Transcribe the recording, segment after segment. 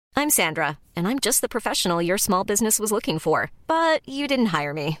I'm Sandra, and I'm just the professional your small business was looking for. But you didn't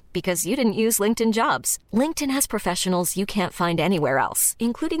hire me because you didn't use LinkedIn Jobs. LinkedIn has professionals you can't find anywhere else,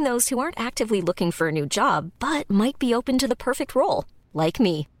 including those who aren't actively looking for a new job, but might be open to the perfect role, like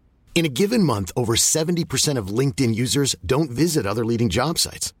me. In a given month, over 70% of LinkedIn users don't visit other leading job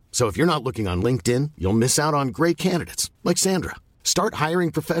sites. So if you're not looking on LinkedIn, you'll miss out on great candidates like Sandra. Start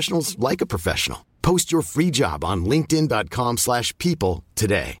hiring professionals like a professional. Post your free job on linkedin.com/people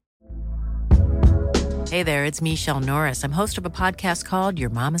today. Hey there, it's Michelle Norris. I'm host of a podcast called Your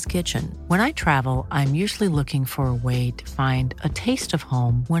Mama's Kitchen. When I travel, I'm usually looking for a way to find a taste of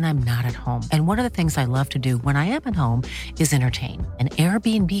home when I'm not at home. And one of the things I love to do when I am at home is entertain. And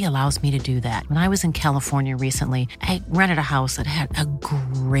Airbnb allows me to do that. When I was in California recently, I rented a house that had a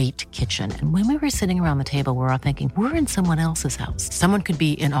great kitchen. And when we were sitting around the table, we're all thinking, we're in someone else's house. Someone could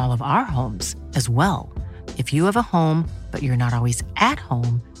be in all of our homes as well. If you have a home, but you're not always at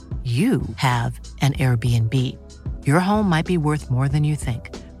home, you have an Airbnb. Your home might be worth more than you think.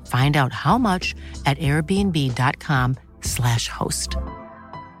 Find out how much at airbnb.com/host.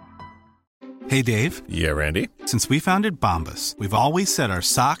 Hey, Dave. Yeah, Randy. Since we founded Bombas, we've always said our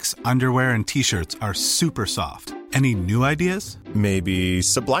socks, underwear, and T-shirts are super soft. Any new ideas? Maybe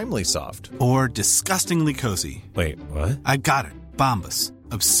sublimely soft. Or disgustingly cozy. Wait, what? I got it. Bombas.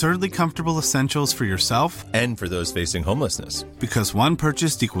 Absurdly comfortable essentials for yourself and for those facing homelessness. Because one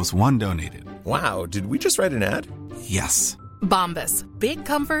purchased equals one donated. Wow, did we just write an ad? Yes. Bombas. Big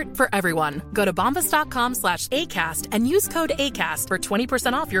comfort for everyone. Go to bombas.com/ACAST and use code ACAST for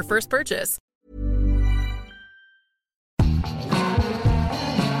 20% off your first purchase.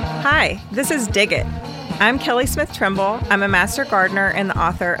 Hi, this is Dig It. I'm Kelly Smith Trimble. I'm a master gardener and the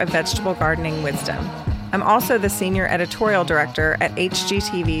author of Vegetable Gardening Wisdom. I'm also the senior editorial director at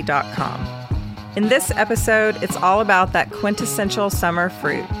hgtv.com. In this episode, it's all about that quintessential summer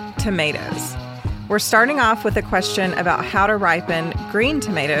fruit, tomatoes. We're starting off with a question about how to ripen green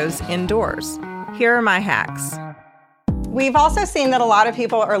tomatoes indoors. Here are my hacks. We've also seen that a lot of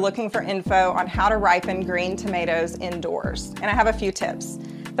people are looking for info on how to ripen green tomatoes indoors, and I have a few tips.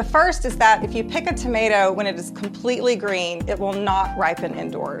 The first is that if you pick a tomato when it is completely green, it will not ripen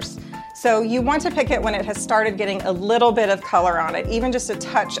indoors. So you want to pick it when it has started getting a little bit of color on it, even just a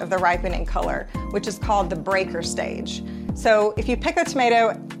touch of the ripening color, which is called the breaker stage. So if you pick a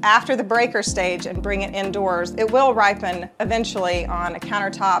tomato after the breaker stage and bring it indoors, it will ripen eventually on a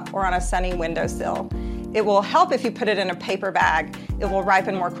countertop or on a sunny windowsill. It will help if you put it in a paper bag. It will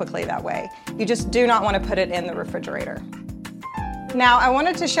ripen more quickly that way. You just do not want to put it in the refrigerator. Now, I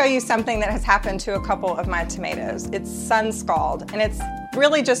wanted to show you something that has happened to a couple of my tomatoes. It's sun scald, and it's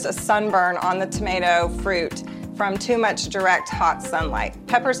really just a sunburn on the tomato fruit from too much direct hot sunlight.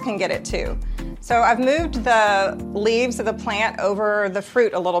 Peppers can get it too. So I've moved the leaves of the plant over the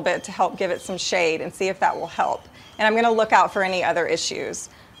fruit a little bit to help give it some shade and see if that will help. And I'm gonna look out for any other issues.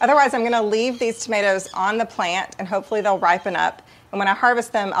 Otherwise, I'm gonna leave these tomatoes on the plant and hopefully they'll ripen up. And when I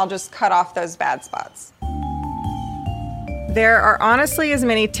harvest them, I'll just cut off those bad spots. There are honestly as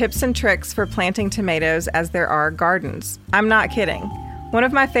many tips and tricks for planting tomatoes as there are gardens. I'm not kidding. One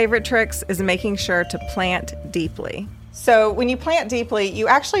of my favorite tricks is making sure to plant deeply. So when you plant deeply, you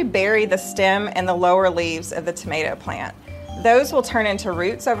actually bury the stem and the lower leaves of the tomato plant. Those will turn into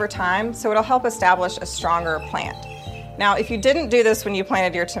roots over time, so it'll help establish a stronger plant. Now, if you didn't do this when you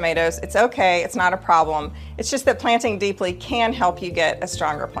planted your tomatoes, it's okay, it's not a problem. It's just that planting deeply can help you get a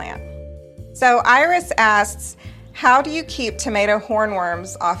stronger plant. So Iris asks, how do you keep tomato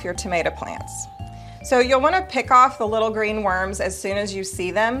hornworms off your tomato plants? So you'll want to pick off the little green worms as soon as you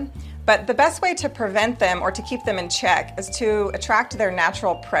see them, but the best way to prevent them or to keep them in check is to attract their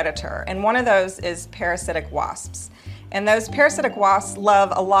natural predator, and one of those is parasitic wasps. And those parasitic wasps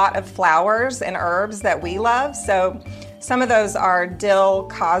love a lot of flowers and herbs that we love, so some of those are dill,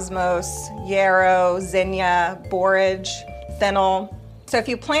 cosmos, yarrow, zinnia, borage, fennel. So if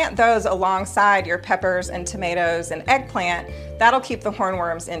you plant those alongside your peppers and tomatoes and eggplant, that'll keep the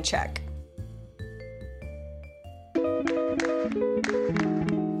hornworms in check.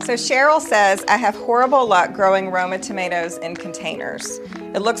 So Cheryl says, I have horrible luck growing Roma tomatoes in containers.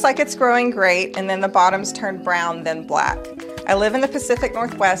 It looks like it's growing great, and then the bottoms turn brown, then black. I live in the Pacific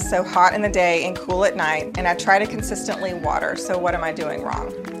Northwest, so hot in the day and cool at night, and I try to consistently water, so what am I doing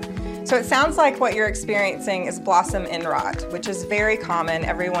wrong? So it sounds like what you're experiencing is blossom end rot, which is very common,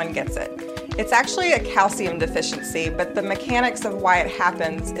 everyone gets it. It's actually a calcium deficiency, but the mechanics of why it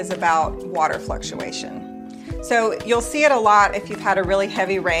happens is about water fluctuation. So you'll see it a lot if you've had a really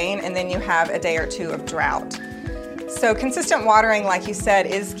heavy rain and then you have a day or two of drought. So consistent watering, like you said,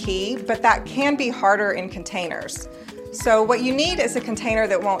 is key, but that can be harder in containers. So what you need is a container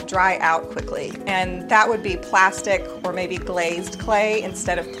that won't dry out quickly, and that would be plastic or maybe glazed clay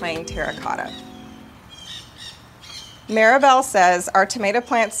instead of plain terracotta. Maribel says, our tomato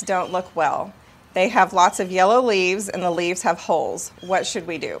plants don't look well. They have lots of yellow leaves and the leaves have holes. What should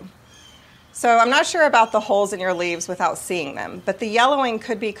we do? So I'm not sure about the holes in your leaves without seeing them, but the yellowing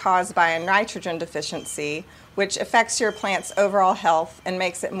could be caused by a nitrogen deficiency, which affects your plant's overall health and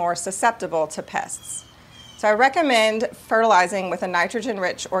makes it more susceptible to pests. So I recommend fertilizing with a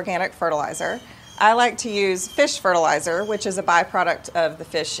nitrogen-rich organic fertilizer. I like to use fish fertilizer, which is a byproduct of the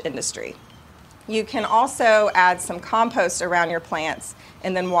fish industry. You can also add some compost around your plants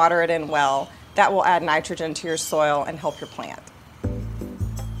and then water it in well. That will add nitrogen to your soil and help your plant.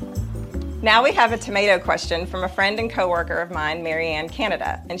 Now we have a tomato question from a friend and coworker of mine, Marianne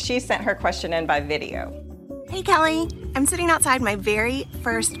Canada, and she sent her question in by video. Hey Kelly, I'm sitting outside my very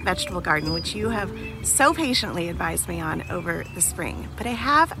first vegetable garden, which you have so patiently advised me on over the spring. But I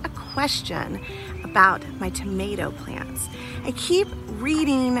have a question about my tomato plants. I keep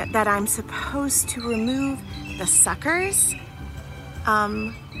reading that I'm supposed to remove the suckers.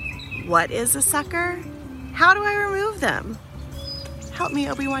 What is a sucker? How do I remove them? Help me,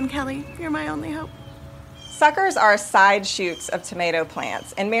 Obi-Wan Kelly. You're my only hope. Suckers are side shoots of tomato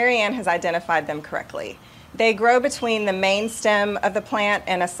plants, and Marianne has identified them correctly. They grow between the main stem of the plant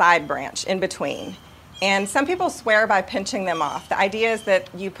and a side branch in between. And some people swear by pinching them off. The idea is that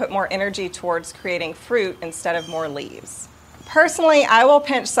you put more energy towards creating fruit instead of more leaves. Personally, I will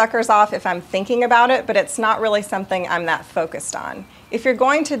pinch suckers off if I'm thinking about it, but it's not really something I'm that focused on. If you're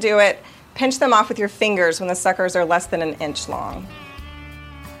going to do it, pinch them off with your fingers when the suckers are less than an inch long.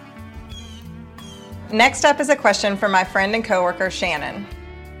 Next up is a question from my friend and coworker, Shannon.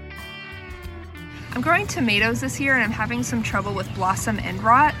 I'm growing tomatoes this year and I'm having some trouble with blossom end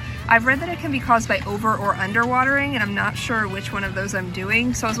rot. I've read that it can be caused by over or underwatering, and I'm not sure which one of those I'm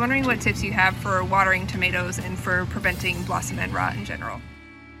doing. So I was wondering what tips you have for watering tomatoes and for preventing blossom end rot in general.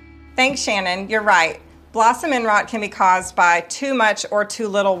 Thanks, Shannon. You're right. Blossom end rot can be caused by too much or too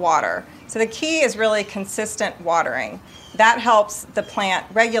little water. So the key is really consistent watering. That helps the plant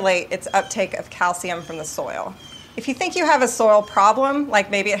regulate its uptake of calcium from the soil. If you think you have a soil problem,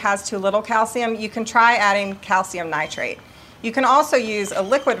 like maybe it has too little calcium, you can try adding calcium nitrate. You can also use a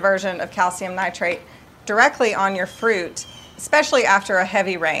liquid version of calcium nitrate directly on your fruit, especially after a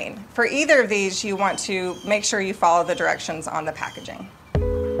heavy rain. For either of these, you want to make sure you follow the directions on the packaging.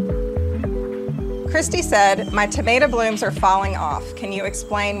 Christy said, my tomato blooms are falling off. Can you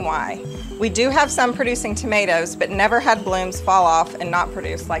explain why? We do have some producing tomatoes, but never had blooms fall off and not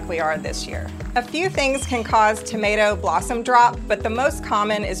produce like we are this year. A few things can cause tomato blossom drop, but the most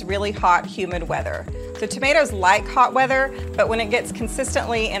common is really hot, humid weather. So tomatoes like hot weather, but when it gets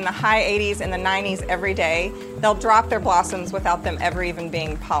consistently in the high 80s and the 90s every day, they'll drop their blossoms without them ever even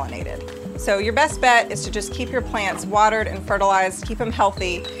being pollinated. So your best bet is to just keep your plants watered and fertilized, keep them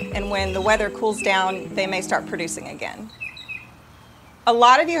healthy, and when the weather cools down, they may start producing again. A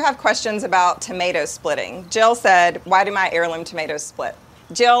lot of you have questions about tomato splitting. Jill said, why do my heirloom tomatoes split?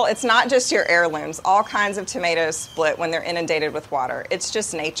 Jill, it's not just your heirlooms. All kinds of tomatoes split when they're inundated with water. It's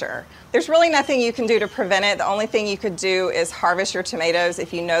just nature. There's really nothing you can do to prevent it. The only thing you could do is harvest your tomatoes.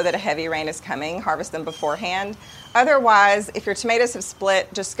 If you know that a heavy rain is coming, harvest them beforehand. Otherwise, if your tomatoes have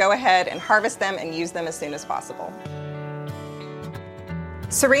split, just go ahead and harvest them and use them as soon as possible.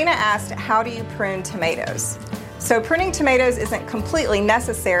 Serena asked, how do you prune tomatoes? So pruning tomatoes isn't completely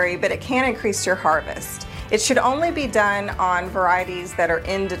necessary, but it can increase your harvest. It should only be done on varieties that are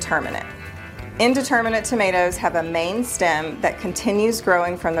indeterminate. Indeterminate tomatoes have a main stem that continues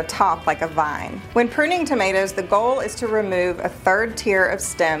growing from the top like a vine. When pruning tomatoes, the goal is to remove a third tier of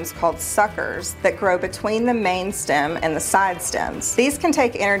stems called suckers that grow between the main stem and the side stems. These can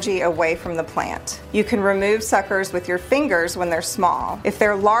take energy away from the plant. You can remove suckers with your fingers when they're small. If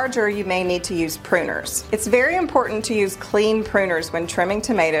they're larger, you may need to use pruners. It's very important to use clean pruners when trimming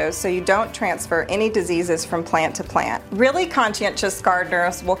tomatoes so you don't transfer any diseases from plant to plant. Really conscientious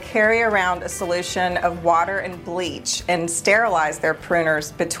gardeners will carry around a solution of water and bleach and sterilize their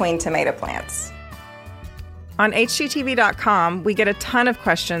pruners between tomato plants. On HGTV.com, we get a ton of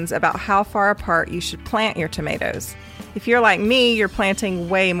questions about how far apart you should plant your tomatoes. If you're like me, you're planting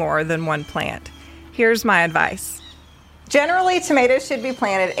way more than one plant. Here's my advice. Generally, tomatoes should be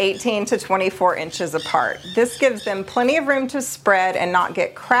planted 18 to 24 inches apart. This gives them plenty of room to spread and not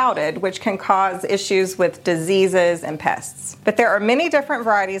get crowded, which can cause issues with diseases and pests. But there are many different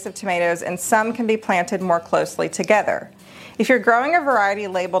varieties of tomatoes, and some can be planted more closely together. If you're growing a variety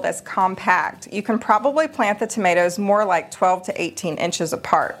labeled as compact, you can probably plant the tomatoes more like 12 to 18 inches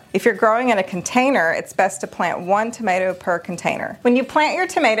apart. If you're growing in a container, it's best to plant 1 tomato per container. When you plant your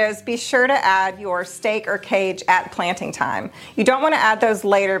tomatoes, be sure to add your stake or cage at planting time. You don't want to add those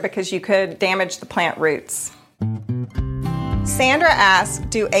later because you could damage the plant roots. Sandra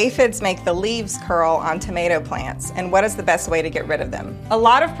asked, do aphids make the leaves curl on tomato plants, and what is the best way to get rid of them? A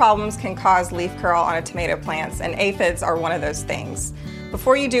lot of problems can cause leaf curl on a tomato plant, and aphids are one of those things.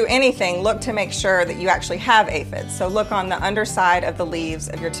 Before you do anything, look to make sure that you actually have aphids. So look on the underside of the leaves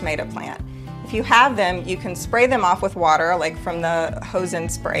of your tomato plant. If you have them, you can spray them off with water, like from the Hosen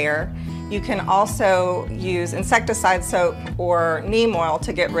sprayer. You can also use insecticide soap or neem oil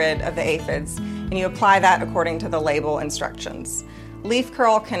to get rid of the aphids, and you apply that according to the label instructions. Leaf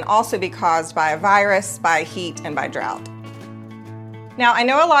curl can also be caused by a virus, by heat, and by drought. Now, I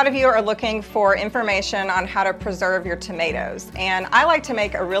know a lot of you are looking for information on how to preserve your tomatoes, and I like to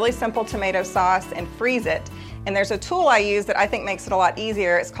make a really simple tomato sauce and freeze it, and there's a tool I use that I think makes it a lot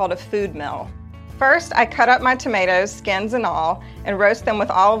easier. It's called a food mill. First, I cut up my tomatoes, skins and all, and roast them with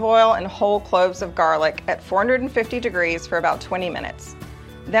olive oil and whole cloves of garlic at 450 degrees for about 20 minutes.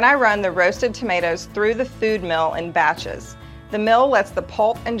 Then I run the roasted tomatoes through the food mill in batches. The mill lets the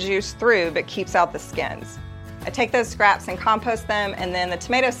pulp and juice through but keeps out the skins. I take those scraps and compost them, and then the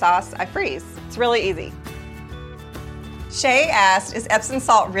tomato sauce I freeze. It's really easy. Shay asked, is Epsom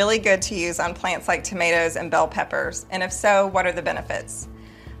salt really good to use on plants like tomatoes and bell peppers? And if so, what are the benefits?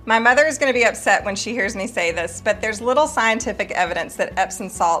 My mother is going to be upset when she hears me say this, but there's little scientific evidence that Epsom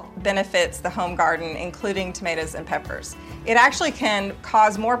salt benefits the home garden, including tomatoes and peppers. It actually can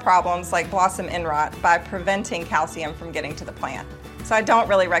cause more problems like blossom end rot by preventing calcium from getting to the plant. So I don't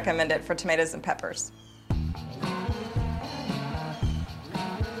really recommend it for tomatoes and peppers.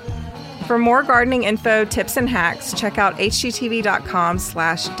 For more gardening info, tips, and hacks, check out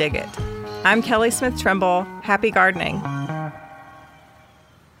hgtv.com/digit. I'm Kelly Smith Trimble. Happy gardening.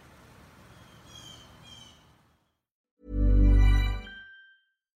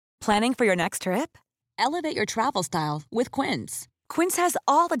 Planning for your next trip? Elevate your travel style with Quince. Quince has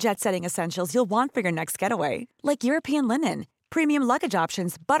all the jet-setting essentials you'll want for your next getaway, like European linen, premium luggage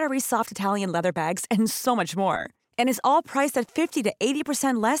options, buttery soft Italian leather bags, and so much more. And is all priced at 50 to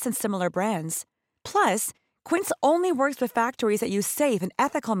 80% less than similar brands. Plus, Quince only works with factories that use safe and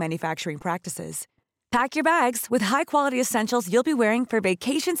ethical manufacturing practices. Pack your bags with high-quality essentials you'll be wearing for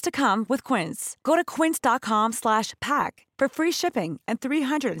vacations to come with Quince. Go to quince.com/pack for free shipping and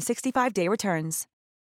 365-day returns.